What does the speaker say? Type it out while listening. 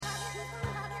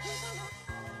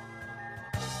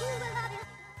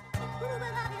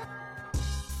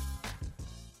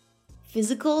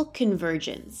Physical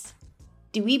convergence.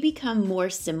 Do we become more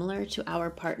similar to our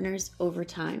partners over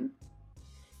time?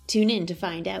 Tune in to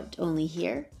find out only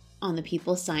here on the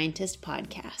People Scientist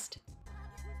podcast.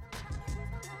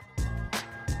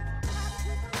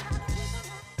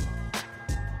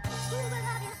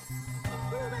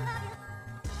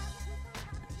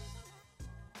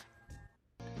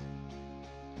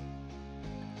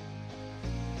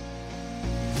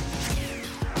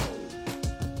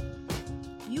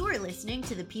 You are listening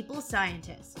to The People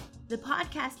Scientist, the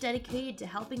podcast dedicated to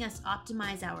helping us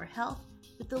optimize our health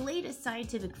with the latest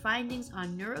scientific findings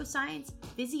on neuroscience,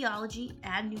 physiology,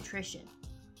 and nutrition.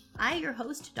 I, your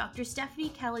host, Dr. Stephanie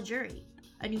Caligiuri,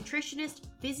 a nutritionist,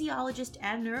 physiologist,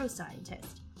 and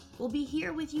neuroscientist, will be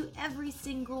here with you every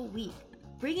single week,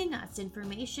 bringing us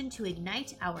information to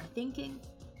ignite our thinking,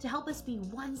 to help us be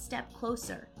one step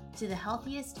closer to the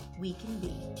healthiest we can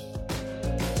be.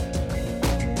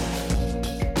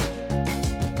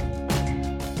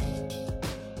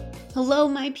 Hello,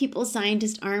 my People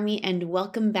Scientist Army, and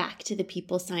welcome back to the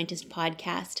People Scientist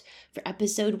podcast for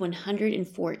episode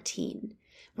 114,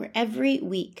 where every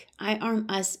week I arm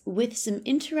us with some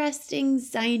interesting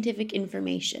scientific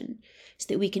information so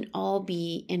that we can all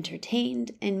be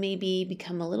entertained and maybe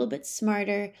become a little bit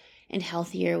smarter and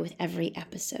healthier with every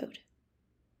episode.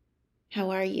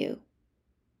 How are you?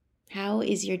 How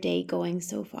is your day going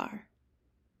so far?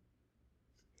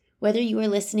 Whether you are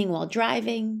listening while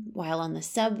driving, while on the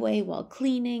subway, while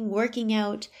cleaning, working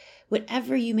out,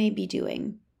 whatever you may be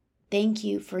doing, thank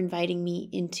you for inviting me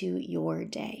into your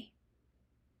day.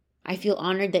 I feel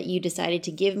honored that you decided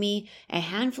to give me a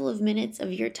handful of minutes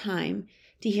of your time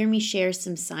to hear me share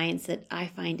some science that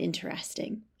I find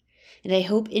interesting. And I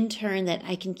hope in turn that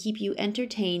I can keep you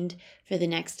entertained for the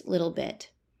next little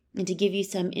bit and to give you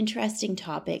some interesting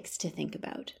topics to think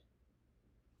about.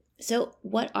 So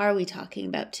what are we talking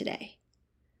about today?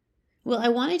 Well, I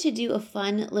wanted to do a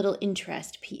fun little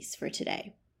interest piece for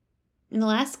today. In the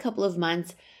last couple of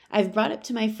months, I've brought up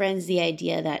to my friends the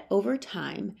idea that over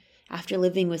time, after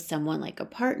living with someone like a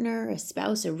partner, a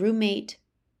spouse, a roommate,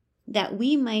 that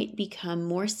we might become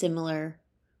more similar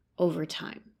over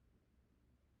time.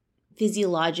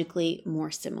 Physiologically more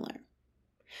similar.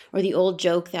 Or the old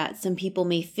joke that some people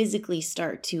may physically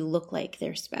start to look like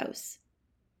their spouse.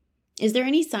 Is there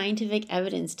any scientific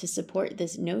evidence to support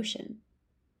this notion?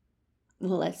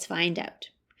 Well, let's find out.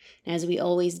 And as we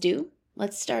always do,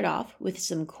 let's start off with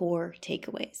some core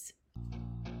takeaways.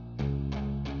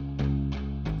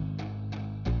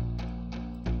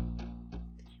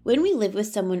 When we live with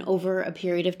someone over a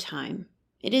period of time,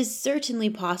 it is certainly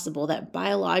possible that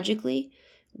biologically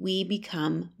we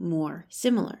become more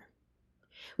similar.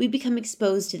 We become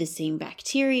exposed to the same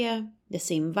bacteria, the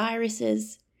same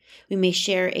viruses. We may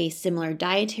share a similar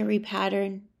dietary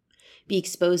pattern, be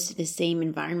exposed to the same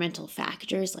environmental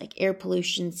factors like air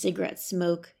pollution, cigarette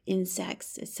smoke,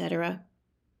 insects, etc.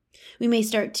 We may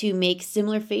start to make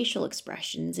similar facial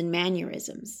expressions and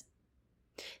mannerisms.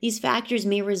 These factors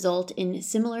may result in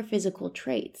similar physical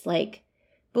traits, like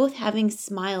both having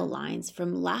smile lines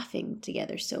from laughing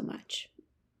together so much.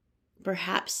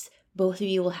 Perhaps both of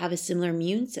you will have a similar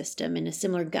immune system and a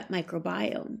similar gut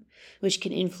microbiome, which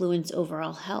can influence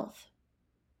overall health.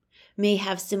 May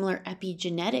have similar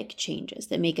epigenetic changes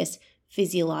that make us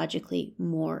physiologically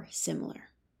more similar.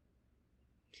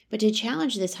 But to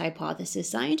challenge this hypothesis,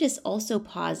 scientists also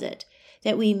posit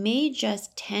that we may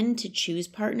just tend to choose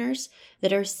partners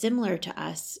that are similar to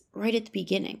us right at the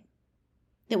beginning.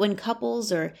 That when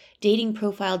couples or dating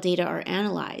profile data are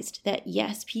analyzed, that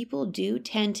yes, people do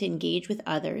tend to engage with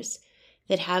others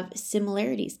that have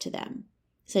similarities to them,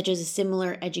 such as a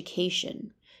similar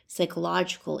education,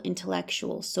 psychological,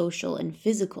 intellectual, social, and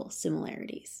physical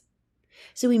similarities.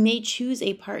 So we may choose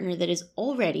a partner that is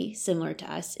already similar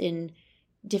to us in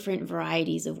different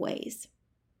varieties of ways.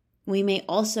 We may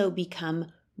also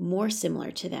become more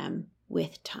similar to them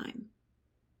with time.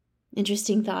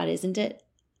 Interesting thought, isn't it?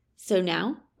 So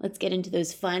now, let's get into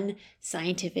those fun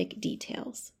scientific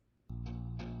details.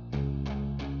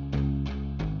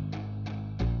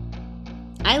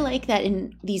 I like that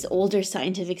in these older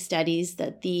scientific studies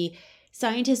that the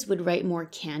scientists would write more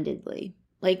candidly.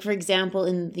 Like, for example,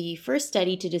 in the first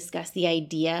study to discuss the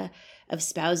idea of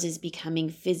spouses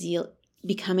becoming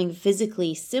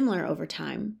physically similar over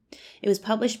time, it was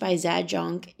published by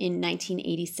Zajong in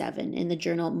 1987 in the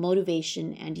journal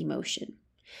Motivation and Emotion.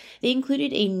 They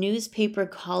included a newspaper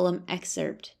column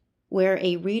excerpt where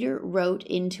a reader wrote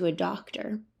into a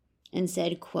doctor and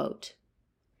said, quote,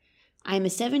 "I'm a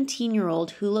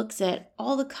 17-year-old who looks at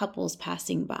all the couples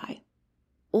passing by.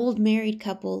 Old married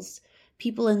couples,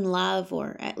 people in love,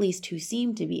 or at least who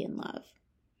seem to be in love.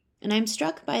 and I'm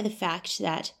struck by the fact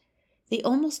that they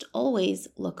almost always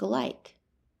look alike.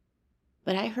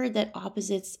 But I heard that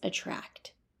opposites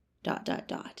attract, ...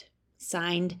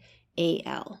 Signed,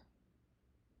 A.L.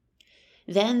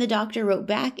 Then the doctor wrote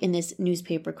back in this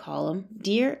newspaper column,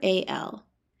 Dear A.L.,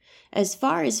 as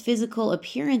far as physical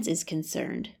appearance is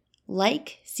concerned,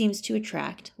 like seems to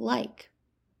attract like.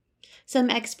 Some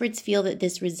experts feel that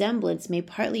this resemblance may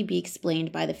partly be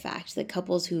explained by the fact that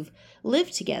couples who've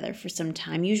lived together for some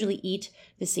time usually eat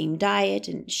the same diet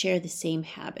and share the same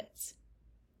habits.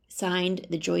 Signed,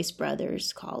 the Joyce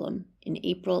Brothers column in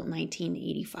April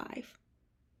 1985.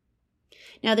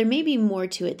 Now, there may be more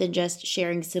to it than just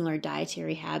sharing similar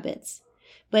dietary habits,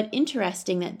 but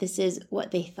interesting that this is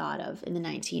what they thought of in the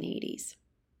 1980s.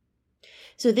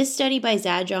 So this study by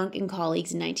Zajonc and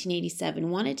colleagues in 1987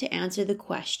 wanted to answer the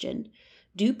question,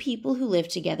 do people who live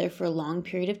together for a long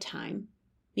period of time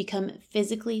become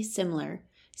physically similar,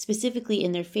 specifically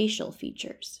in their facial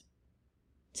features?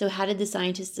 So how did the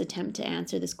scientists attempt to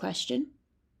answer this question?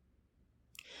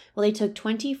 Well, they took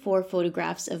 24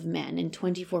 photographs of men and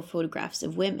 24 photographs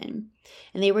of women,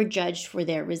 and they were judged for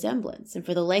their resemblance and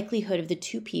for the likelihood of the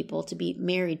two people to be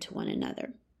married to one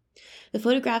another. The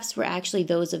photographs were actually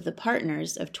those of the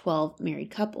partners of 12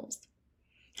 married couples.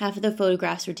 Half of the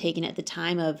photographs were taken at the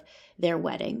time of their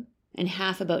wedding, and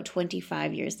half about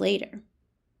 25 years later.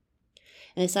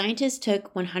 And the scientists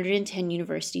took 110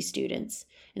 university students,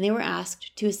 and they were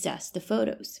asked to assess the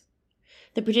photos.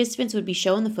 The participants would be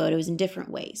shown the photos in different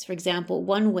ways. For example,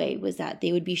 one way was that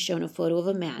they would be shown a photo of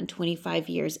a man 25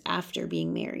 years after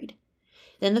being married.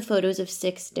 Then the photos of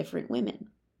 6 different women.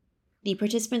 The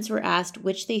participants were asked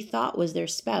which they thought was their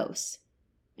spouse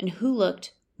and who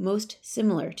looked most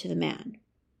similar to the man.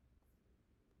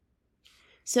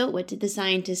 So what did the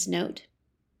scientists note?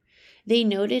 They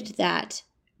noted that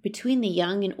between the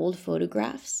young and old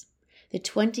photographs, the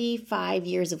 25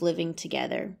 years of living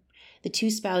together, the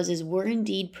two spouses were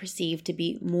indeed perceived to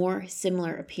be more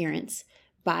similar appearance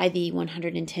by the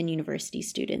 110 university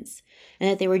students, and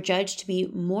that they were judged to be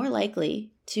more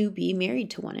likely to be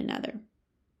married to one another.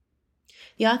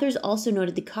 The authors also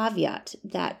noted the caveat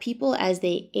that people as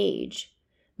they age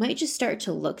might just start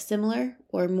to look similar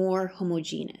or more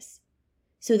homogeneous.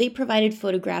 So they provided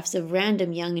photographs of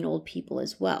random young and old people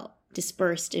as well,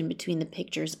 dispersed in between the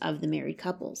pictures of the married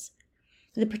couples.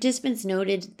 The participants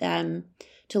noted them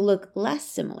to look less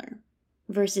similar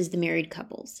versus the married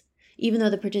couples, even though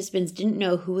the participants didn't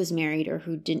know who was married or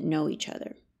who didn't know each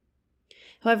other.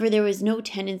 However, there was no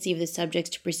tendency of the subjects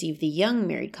to perceive the young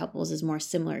married couples as more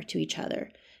similar to each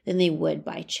other than they would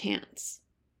by chance.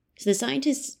 So the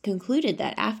scientists concluded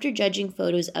that after judging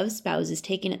photos of spouses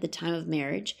taken at the time of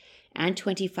marriage and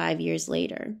 25 years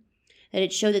later, that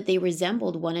it showed that they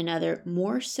resembled one another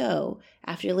more so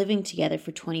after living together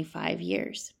for 25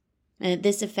 years. And that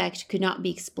this effect could not be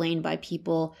explained by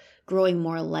people growing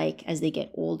more alike as they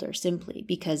get older simply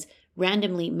because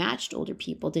randomly matched older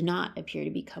people did not appear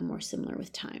to become more similar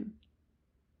with time.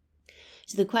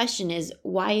 So the question is,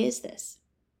 why is this?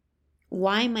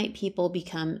 Why might people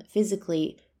become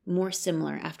physically more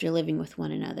similar after living with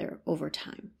one another over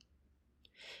time?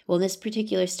 Well, in this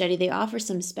particular study, they offer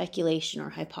some speculation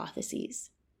or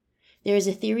hypotheses. There is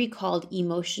a theory called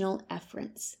emotional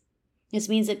efference. This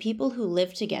means that people who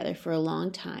live together for a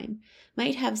long time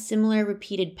might have similar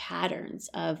repeated patterns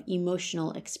of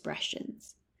emotional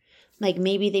expressions. Like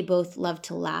maybe they both love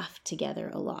to laugh together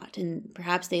a lot, and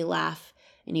perhaps they laugh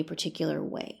in a particular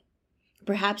way.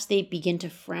 Perhaps they begin to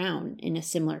frown in a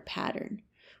similar pattern,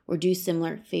 or do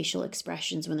similar facial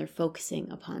expressions when they're focusing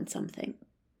upon something.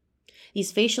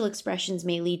 These facial expressions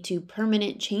may lead to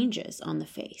permanent changes on the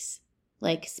face,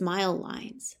 like smile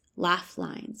lines, laugh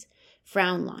lines,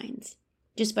 frown lines,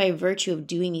 just by virtue of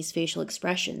doing these facial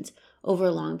expressions over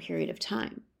a long period of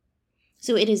time.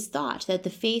 So it is thought that the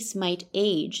face might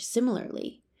age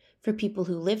similarly for people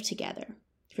who live together,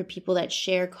 for people that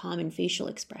share common facial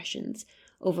expressions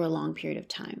over a long period of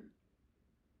time.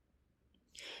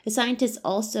 The scientists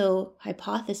also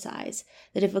hypothesize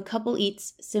that if a couple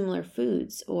eats similar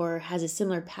foods or has a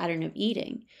similar pattern of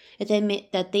eating,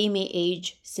 that they may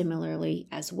age similarly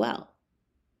as well.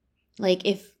 Like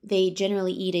if they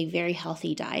generally eat a very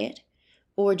healthy diet,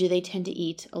 or do they tend to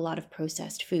eat a lot of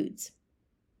processed foods?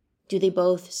 Do they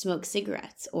both smoke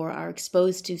cigarettes or are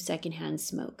exposed to secondhand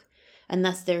smoke, and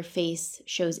thus their face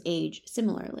shows age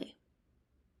similarly?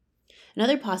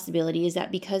 Another possibility is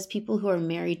that because people who are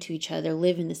married to each other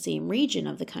live in the same region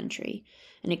of the country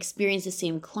and experience the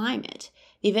same climate,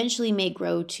 they eventually may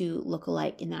grow to look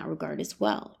alike in that regard as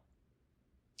well.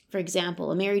 For example,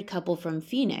 a married couple from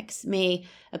Phoenix may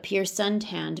appear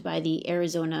suntanned by the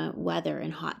Arizona weather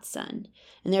and hot sun,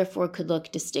 and therefore could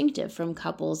look distinctive from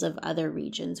couples of other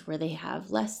regions where they have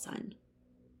less sun.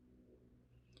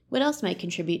 What else might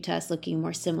contribute to us looking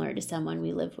more similar to someone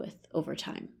we live with over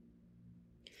time?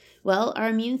 Well, our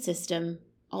immune system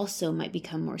also might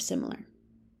become more similar.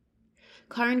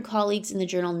 Carr and colleagues in the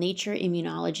journal Nature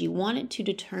Immunology wanted to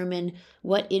determine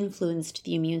what influenced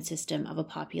the immune system of a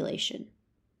population.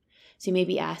 So you may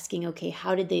be asking, okay,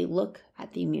 how did they look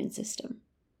at the immune system?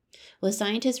 Well, the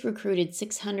scientists recruited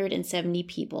 670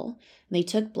 people, and they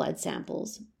took blood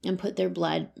samples and put their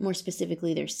blood, more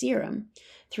specifically their serum,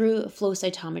 through flow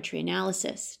cytometry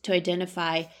analysis to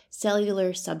identify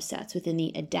cellular subsets within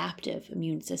the adaptive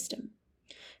immune system.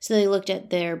 So they looked at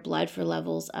their blood for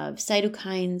levels of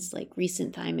cytokines like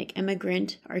recent thymic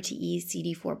emigrant, RTE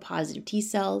CD4 positive T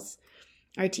cells,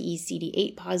 RTE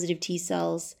CD8 positive T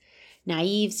cells,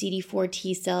 naive CD4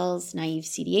 T cells, naive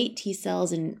CD8 T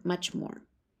cells, and much more.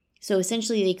 So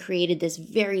essentially they created this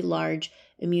very large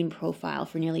immune profile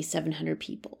for nearly 700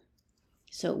 people.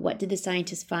 So what did the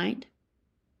scientists find?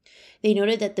 They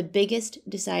noted that the biggest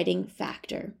deciding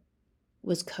factor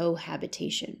was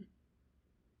cohabitation.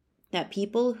 That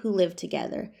people who lived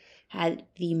together had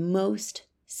the most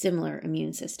similar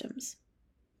immune systems.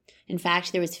 In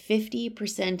fact, there was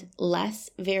 50% less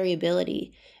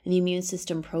variability in the immune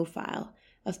system profile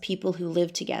of people who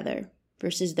lived together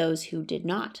versus those who did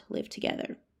not live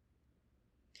together.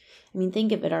 I mean,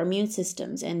 think of it, our immune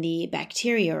systems and the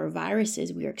bacteria or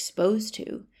viruses we are exposed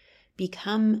to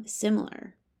become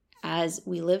similar as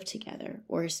we live together,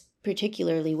 or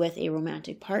particularly with a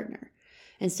romantic partner.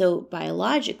 And so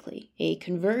biologically, a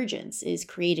convergence is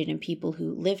created in people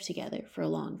who live together for a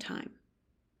long time.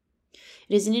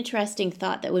 It is an interesting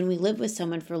thought that when we live with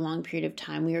someone for a long period of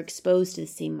time, we are exposed to the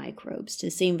same microbes, to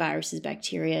the same viruses,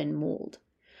 bacteria, and mold.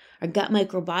 Our gut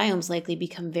microbiomes likely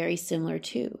become very similar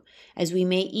too, as we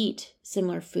may eat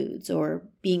similar foods or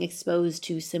being exposed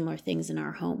to similar things in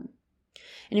our home.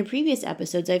 And in previous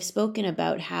episodes, I've spoken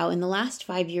about how in the last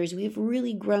 5 years, we have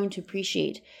really grown to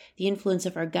appreciate the influence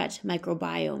of our gut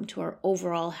microbiome to our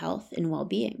overall health and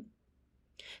well-being.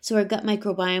 So our gut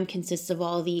microbiome consists of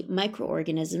all the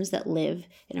microorganisms that live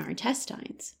in our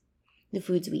intestines. The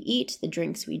foods we eat, the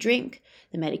drinks we drink,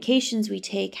 the medications we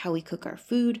take, how we cook our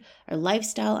food, our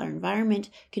lifestyle, our environment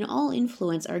can all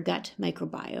influence our gut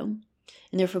microbiome,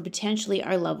 and therefore potentially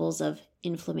our levels of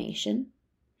inflammation,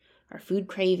 our food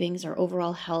cravings, our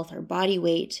overall health, our body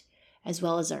weight, as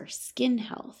well as our skin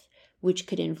health, which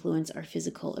could influence our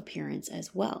physical appearance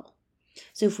as well.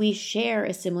 So if we share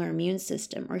a similar immune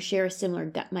system or share a similar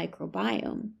gut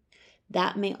microbiome,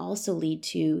 that may also lead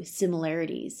to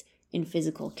similarities in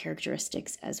physical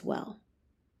characteristics as well.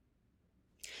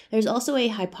 There's also a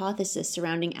hypothesis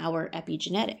surrounding our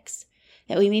epigenetics,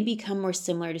 that we may become more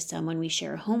similar to someone we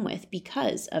share a home with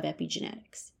because of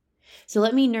epigenetics. So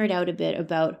let me nerd out a bit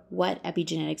about what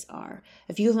epigenetics are.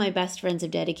 A few of my best friends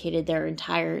have dedicated their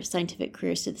entire scientific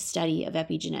careers to the study of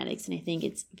epigenetics, and I think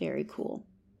it's very cool.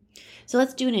 So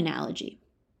let's do an analogy.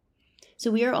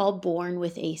 So we are all born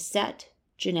with a set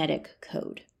genetic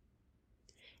code.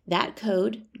 That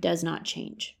code does not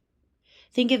change.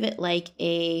 Think of it like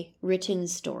a written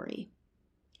story.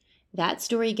 That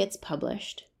story gets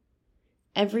published,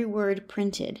 every word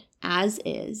printed as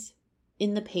is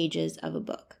in the pages of a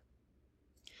book.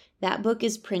 That book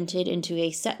is printed into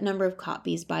a set number of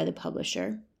copies by the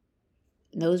publisher.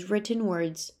 Those written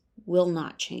words will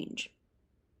not change.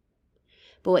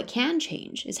 But what can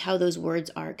change is how those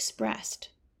words are expressed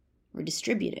or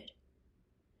distributed.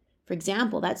 For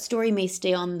example, that story may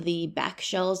stay on the back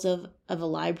shelves of a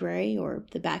library or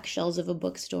the back shelves of a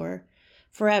bookstore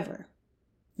forever,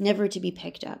 never to be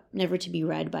picked up, never to be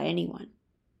read by anyone.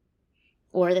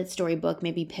 Or that storybook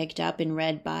may be picked up and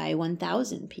read by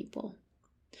 1,000 people.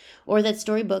 Or that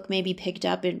storybook may be picked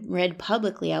up and read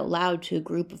publicly out loud to a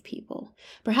group of people.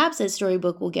 Perhaps that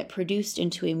storybook will get produced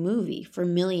into a movie for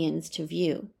millions to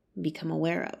view and become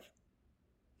aware of.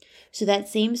 So that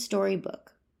same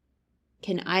storybook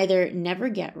can either never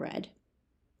get read,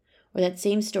 or that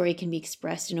same story can be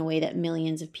expressed in a way that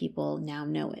millions of people now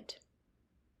know it.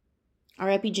 Our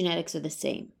epigenetics are the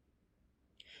same.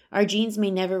 Our genes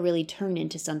may never really turn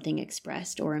into something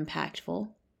expressed or impactful,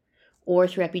 or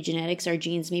through epigenetics, our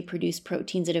genes may produce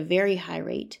proteins at a very high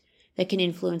rate that can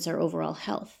influence our overall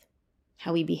health,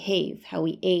 how we behave, how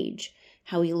we age,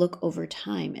 how we look over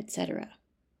time, etc.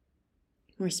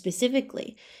 More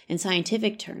specifically, in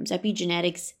scientific terms,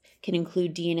 epigenetics can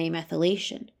include DNA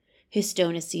methylation,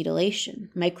 histone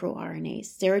acetylation,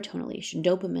 microRNAs, serotonylation,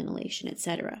 dopamינylation,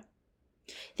 etc.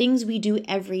 Things we do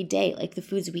every day, like the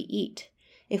foods we eat,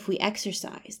 if we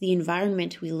exercise, the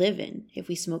environment we live in, if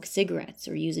we smoke cigarettes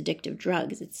or use addictive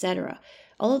drugs, etc.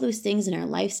 All of those things in our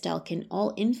lifestyle can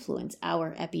all influence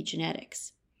our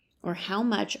epigenetics, or how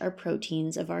much our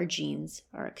proteins of our genes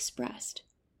are expressed.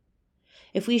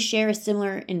 If we share a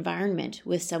similar environment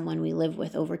with someone we live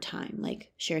with over time,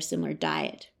 like share a similar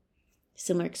diet,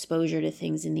 similar exposure to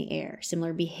things in the air,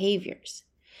 similar behaviors,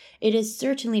 it is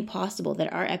certainly possible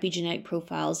that our epigenetic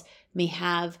profiles may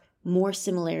have more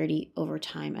similarity over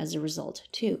time as a result,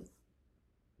 too.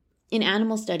 In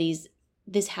animal studies,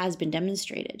 this has been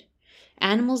demonstrated.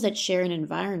 Animals that share an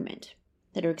environment,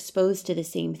 that are exposed to the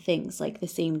same things, like the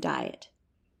same diet,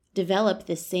 develop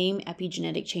the same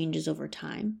epigenetic changes over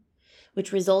time,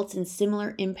 which results in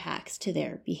similar impacts to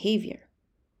their behavior.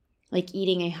 Like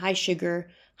eating a high sugar,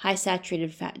 high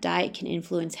saturated fat diet can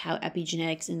influence how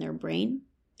epigenetics in their brain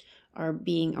are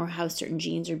being, or how certain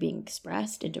genes are being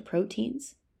expressed into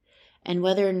proteins, and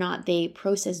whether or not they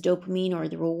process dopamine or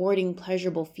the rewarding,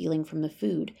 pleasurable feeling from the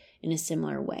food in a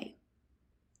similar way.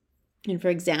 And for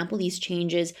example, these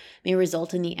changes may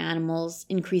result in the animal's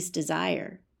increased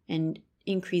desire and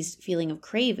increased feeling of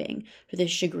craving for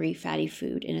this sugary, fatty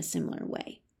food in a similar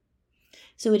way.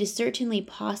 So it is certainly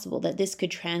possible that this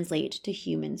could translate to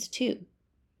humans too.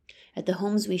 At the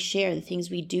homes we share, the things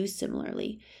we do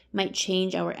similarly might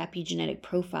change our epigenetic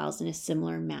profiles in a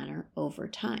similar manner over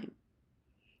time.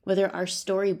 Whether our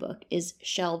storybook is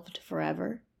shelved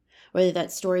forever, whether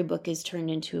that storybook is turned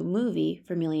into a movie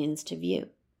for millions to view.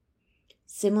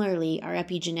 Similarly, our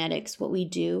epigenetics, what we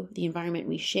do, the environment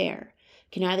we share,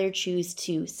 can either choose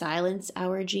to silence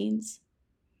our genes,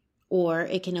 or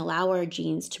it can allow our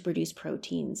genes to produce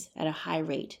proteins at a high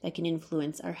rate that can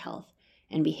influence our health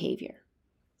and behavior.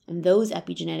 And those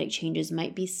epigenetic changes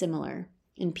might be similar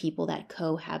in people that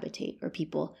cohabitate or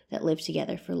people that live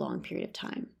together for a long period of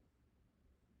time.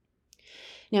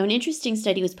 Now, an interesting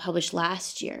study was published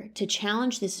last year to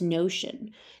challenge this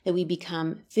notion that we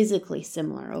become physically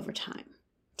similar over time.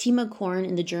 Tima Korn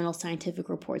in the journal Scientific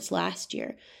Reports last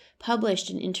year published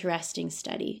an interesting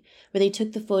study where they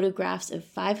took the photographs of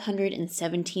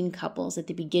 517 couples at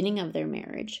the beginning of their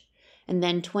marriage, and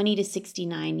then 20 to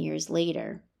 69 years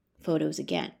later, photos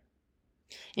again.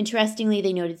 Interestingly,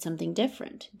 they noted something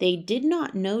different. They did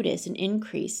not notice an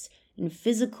increase in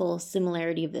physical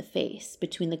similarity of the face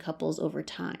between the couples over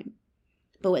time.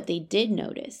 But what they did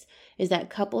notice is that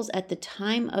couples at the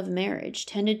time of marriage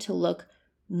tended to look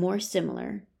more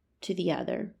similar to the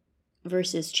other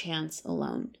versus chance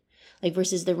alone, like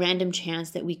versus the random chance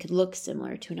that we could look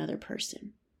similar to another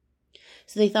person.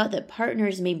 So they thought that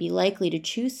partners may be likely to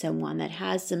choose someone that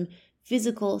has some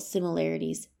physical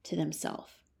similarities to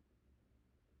themselves.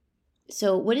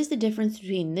 So what is the difference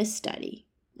between this study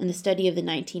and the study of the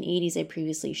 1980s I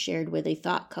previously shared where they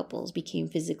thought couples became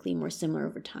physically more similar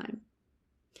over time?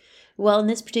 Well, in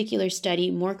this particular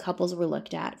study, more couples were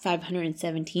looked at,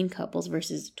 517 couples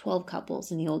versus 12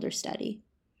 couples in the older study.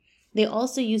 They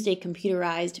also used a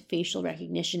computerized facial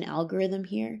recognition algorithm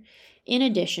here, in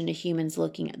addition to humans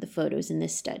looking at the photos in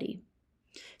this study.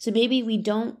 So maybe we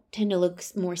don't tend to look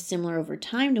more similar over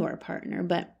time to our partner,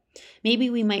 but maybe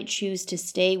we might choose to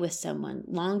stay with someone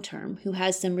long-term who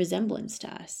has some resemblance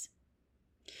to us.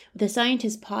 What the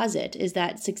scientists posit is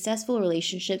that successful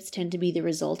relationships tend to be the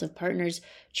result of partners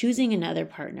choosing another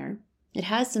partner that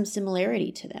has some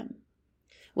similarity to them,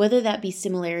 whether that be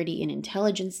similarity in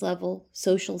intelligence level,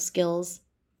 social skills,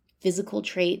 physical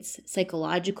traits,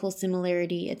 psychological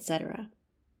similarity, etc.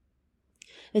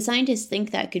 The scientists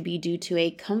think that could be due to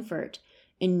a comfort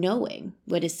in knowing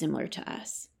what is similar to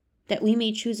us, that we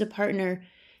may choose a partner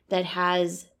that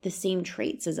has the same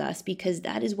traits as us because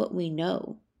that is what we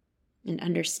know and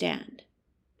understand.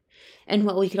 And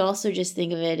what we could also just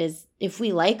think of it is if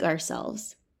we like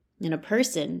ourselves and a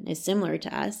person is similar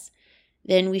to us,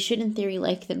 then we should in theory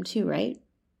like them too, right?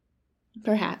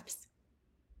 Perhaps.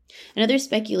 Another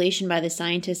speculation by the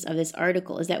scientists of this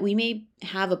article is that we may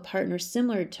have a partner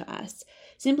similar to us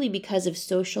simply because of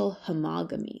social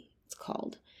homogamy, it's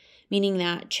called, meaning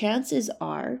that chances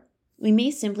are we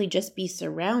may simply just be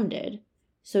surrounded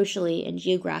socially and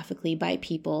geographically by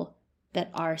people that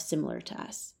are similar to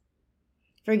us.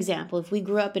 For example, if we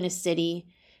grew up in a city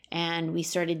and we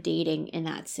started dating in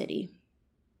that city,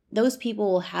 those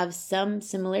people will have some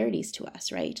similarities to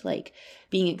us, right? Like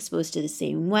being exposed to the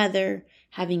same weather,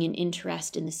 having an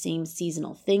interest in the same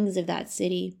seasonal things of that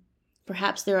city.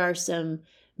 Perhaps there are some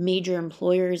major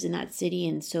employers in that city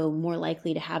and so more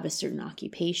likely to have a certain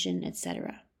occupation,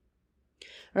 etc.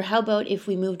 Or how about if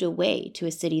we moved away to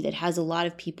a city that has a lot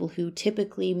of people who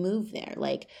typically move there,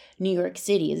 like New York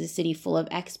City is a city full of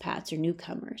expats or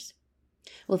newcomers.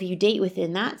 Well, if you date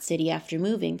within that city after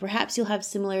moving, perhaps you'll have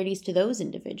similarities to those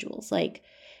individuals. Like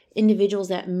individuals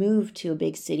that move to a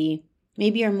big city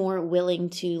maybe are more willing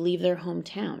to leave their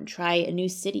hometown, try a new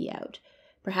city out,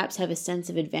 perhaps have a sense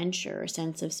of adventure or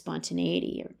sense of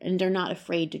spontaneity, and are not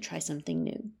afraid to try something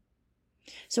new.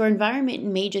 So our environment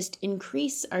may just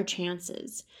increase our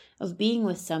chances of being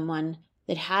with someone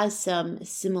that has some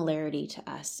similarity to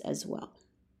us as well.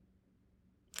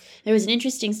 There was an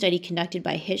interesting study conducted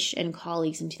by Hish and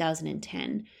colleagues in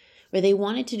 2010 where they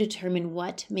wanted to determine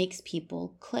what makes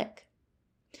people click.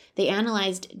 They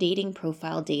analyzed dating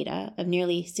profile data of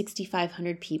nearly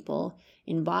 6,500 people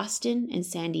in Boston and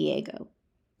San Diego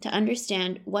to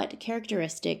understand what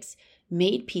characteristics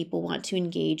made people want to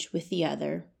engage with the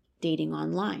other dating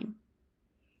online.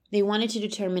 They wanted to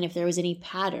determine if there was any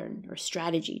pattern or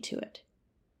strategy to it.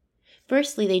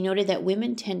 Firstly, they noted that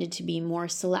women tended to be more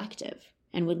selective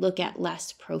and would look at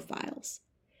less profiles,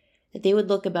 that they would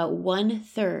look about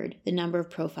 1/3 the number of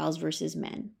profiles versus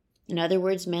men. In other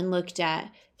words, men looked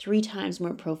at 3 times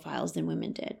more profiles than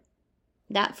women did.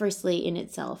 That, firstly, in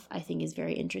itself, I think is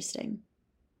very interesting.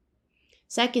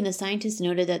 Second, the scientists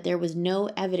noted that there was no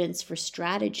evidence for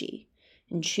strategy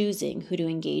in choosing who to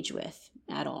engage with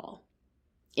at all.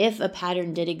 If a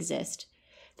pattern did exist,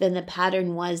 then the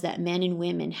pattern was that men and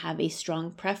women have a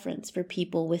strong preference for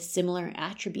people with similar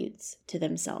attributes to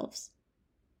themselves.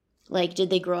 Like, did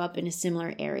they grow up in a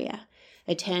similar area,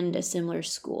 attend a similar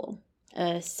school,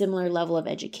 a similar level of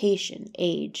education,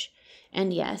 age,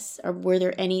 and yes, were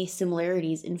there any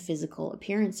similarities in physical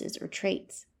appearances or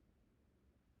traits?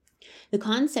 The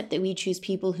concept that we choose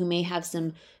people who may have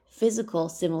some physical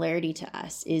similarity to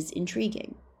us is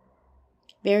intriguing.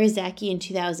 Berezecki in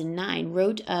 2009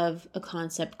 wrote of a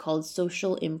concept called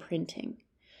social imprinting,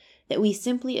 that we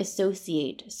simply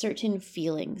associate certain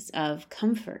feelings of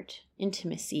comfort,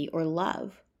 intimacy, or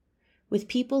love with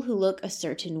people who look a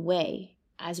certain way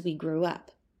as we grew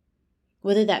up.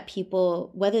 Whether that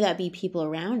be people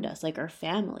around us, like our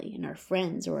family and our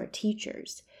friends or our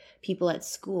teachers, people at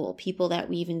school, people that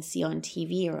we even see on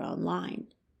TV or online.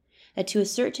 That to a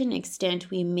certain extent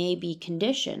we may be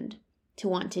conditioned to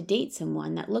want to date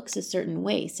someone that looks a certain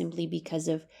way simply because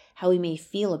of how we may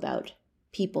feel about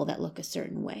people that look a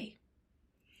certain way.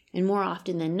 And more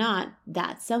often than not,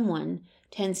 that someone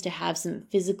tends to have some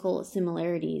physical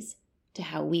similarities to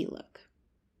how we look.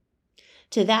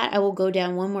 To that, I will go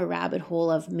down one more rabbit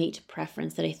hole of mate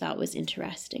preference that I thought was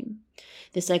interesting.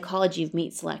 The psychology of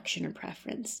mate selection or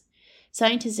preference.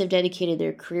 Scientists have dedicated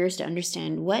their careers to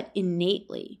understand what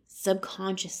innately,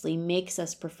 subconsciously makes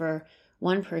us prefer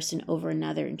one person over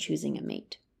another in choosing a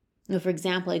mate. Now, for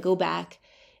example, I go back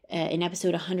in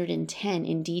episode 110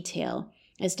 in detail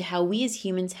as to how we as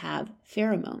humans have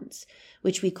pheromones,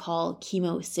 which we call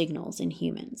chemosignals in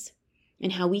humans,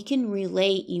 and how we can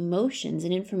relay emotions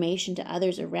and information to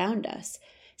others around us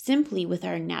simply with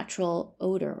our natural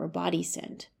odor or body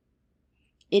scent.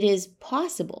 It is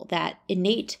possible that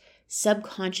innate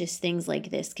subconscious things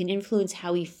like this can influence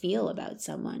how we feel about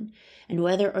someone and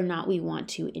whether or not we want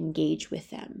to engage with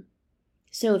them.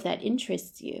 So if that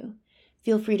interests you,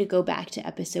 feel free to go back to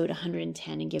episode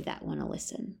 110 and give that one a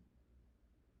listen.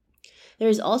 There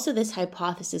is also this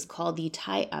hypothesis called the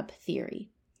tie-up theory.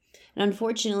 And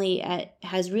unfortunately, it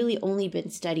has really only been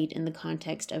studied in the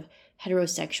context of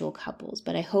heterosexual couples,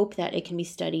 but I hope that it can be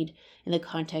studied in the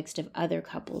context of other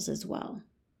couples as well.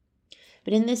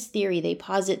 But in this theory, they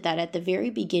posit that at the very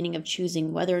beginning of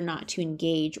choosing whether or not to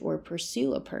engage or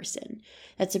pursue a person,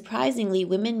 that surprisingly,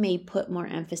 women may put more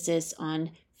emphasis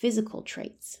on physical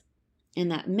traits,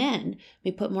 and that men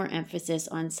may put more emphasis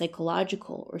on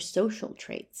psychological or social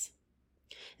traits.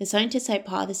 The scientists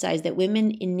hypothesize that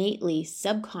women innately,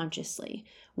 subconsciously,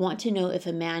 want to know if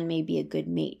a man may be a good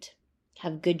mate,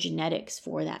 have good genetics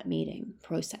for that mating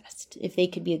process, if they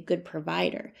could be a good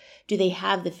provider, do they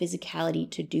have the physicality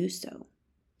to do so?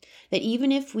 That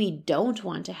even if we don't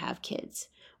want to have kids,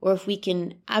 or if we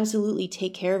can absolutely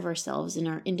take care of ourselves and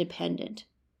are independent,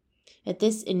 that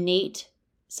this innate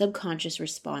subconscious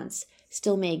response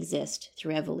still may exist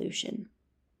through evolution.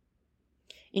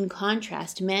 In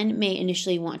contrast, men may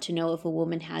initially want to know if a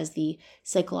woman has the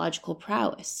psychological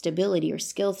prowess, stability, or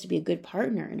skills to be a good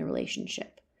partner in a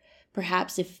relationship.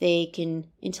 Perhaps if they can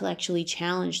intellectually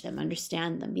challenge them,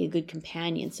 understand them, be a good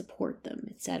companion, support them,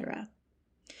 etc.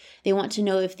 They want to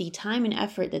know if the time and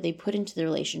effort that they put into the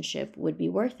relationship would be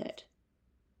worth it.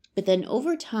 But then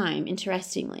over time,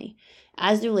 interestingly,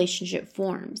 as the relationship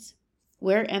forms,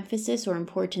 where emphasis or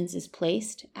importance is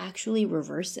placed actually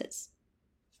reverses,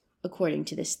 according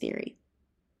to this theory.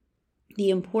 The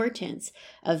importance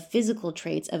of physical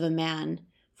traits of a man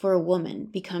for a woman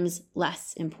becomes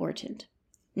less important.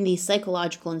 And the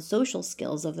psychological and social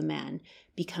skills of the man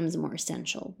becomes more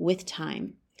essential with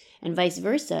time. And vice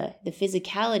versa, the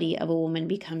physicality of a woman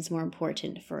becomes more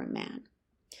important for a man.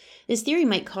 This theory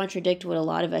might contradict what a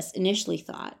lot of us initially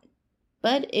thought,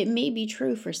 but it may be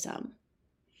true for some.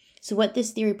 So what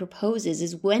this theory proposes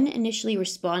is when initially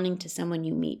responding to someone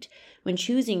you meet, when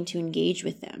choosing to engage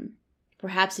with them,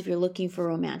 perhaps if you're looking for a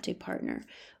romantic partner,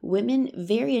 women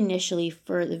very initially,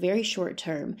 for the very short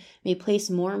term, may place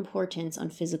more importance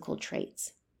on physical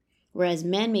traits, whereas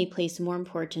men may place more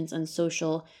importance on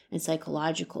social and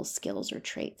psychological skills or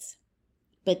traits.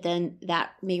 But then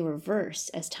that may reverse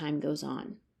as time goes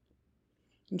on.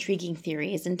 Intriguing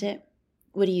theory, isn't it?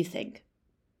 What do you think?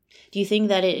 Do you think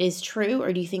that it is true,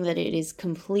 or do you think that it is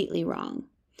completely wrong?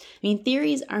 I mean,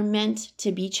 theories are meant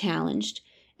to be challenged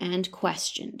and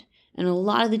questioned. And a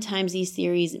lot of the times these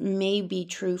theories may be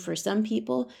true for some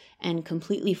people and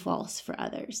completely false for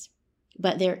others.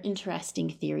 But they're interesting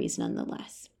theories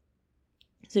nonetheless.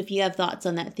 So if you have thoughts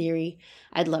on that theory,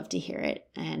 I'd love to hear it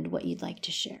and what you'd like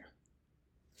to share.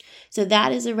 So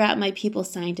that is a wrap, my People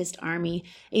Scientist Army.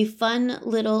 A fun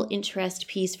little interest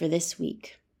piece for this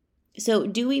week. So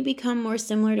do we become more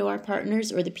similar to our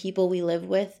partners or the people we live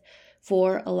with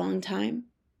for a long time?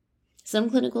 Some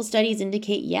clinical studies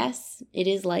indicate yes, it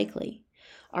is likely.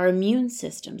 Our immune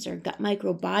systems, our gut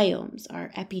microbiomes, our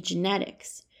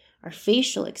epigenetics, our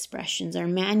facial expressions, our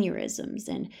mannerisms,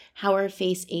 and how our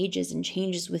face ages and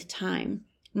changes with time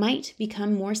might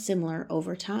become more similar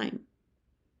over time.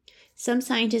 Some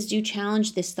scientists do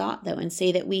challenge this thought, though, and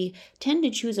say that we tend to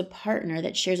choose a partner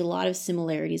that shares a lot of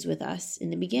similarities with us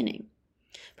in the beginning.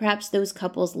 Perhaps those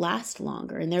couples last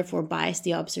longer and therefore bias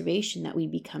the observation that we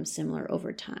become similar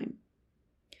over time.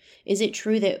 Is it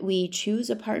true that we choose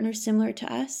a partner similar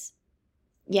to us?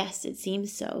 Yes, it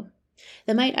seems so.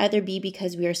 That might either be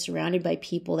because we are surrounded by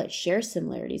people that share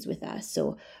similarities with us,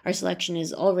 so our selection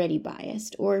is already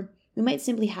biased, or we might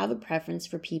simply have a preference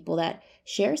for people that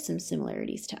share some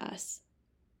similarities to us.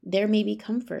 There may be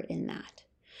comfort in that,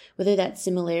 whether that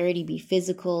similarity be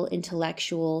physical,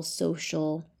 intellectual,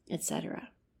 social, etc.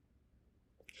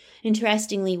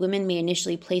 Interestingly, women may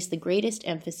initially place the greatest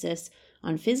emphasis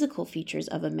on physical features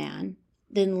of a man,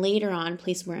 then later on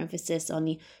place more emphasis on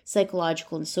the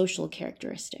psychological and social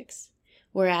characteristics,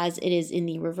 whereas it is in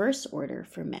the reverse order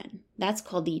for men. That's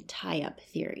called the tie-up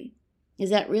theory. Is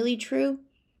that really true?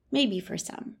 Maybe for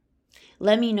some.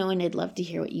 Let me know, and I'd love to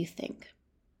hear what you think.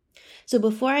 So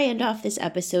before I end off this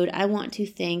episode, I want to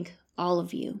thank all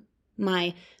of you,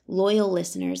 my loyal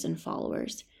listeners and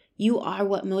followers. You are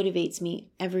what motivates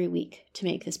me every week to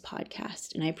make this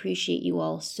podcast, and I appreciate you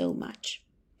all so much.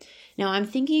 Now, I'm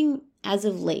thinking as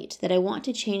of late that I want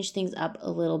to change things up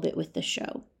a little bit with the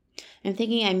show. I'm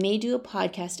thinking I may do a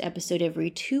podcast episode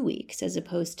every 2 weeks as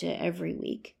opposed to every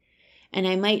week. And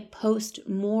I might post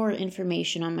more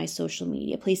information on my social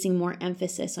media, placing more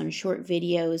emphasis on short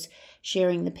videos,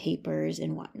 sharing the papers,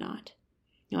 and whatnot.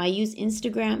 Now, I use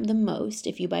Instagram the most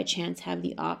if you by chance have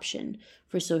the option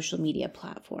for social media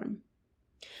platform.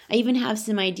 I even have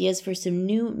some ideas for some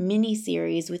new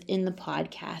mini-series within the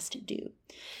podcast due.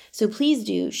 So please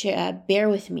do bear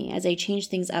with me as I change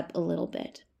things up a little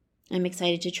bit. I'm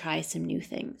excited to try some new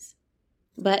things.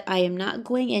 But I am not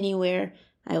going anywhere.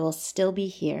 I will still be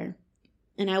here.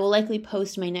 And I will likely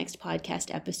post my next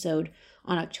podcast episode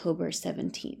on October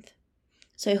 17th.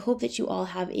 So I hope that you all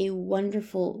have a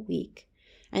wonderful week.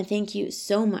 And thank you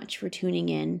so much for tuning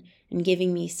in and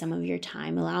giving me some of your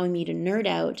time, allowing me to nerd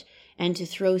out and to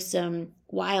throw some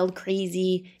wild,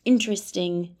 crazy,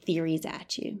 interesting theories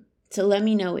at you. So let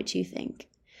me know what you think.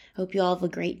 Hope you all have a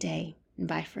great day, and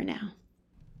bye for now.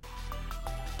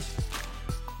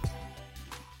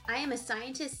 I am a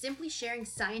scientist simply sharing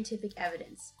scientific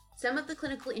evidence. Some of the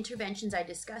clinical interventions I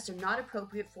discuss are not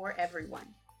appropriate for everyone.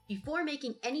 Before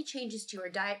making any changes to your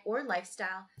diet or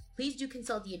lifestyle, please do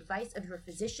consult the advice of your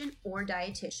physician or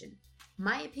dietitian.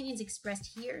 My opinions expressed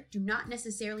here do not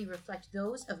necessarily reflect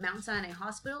those of Mount Sinai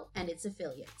Hospital and its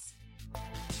affiliates.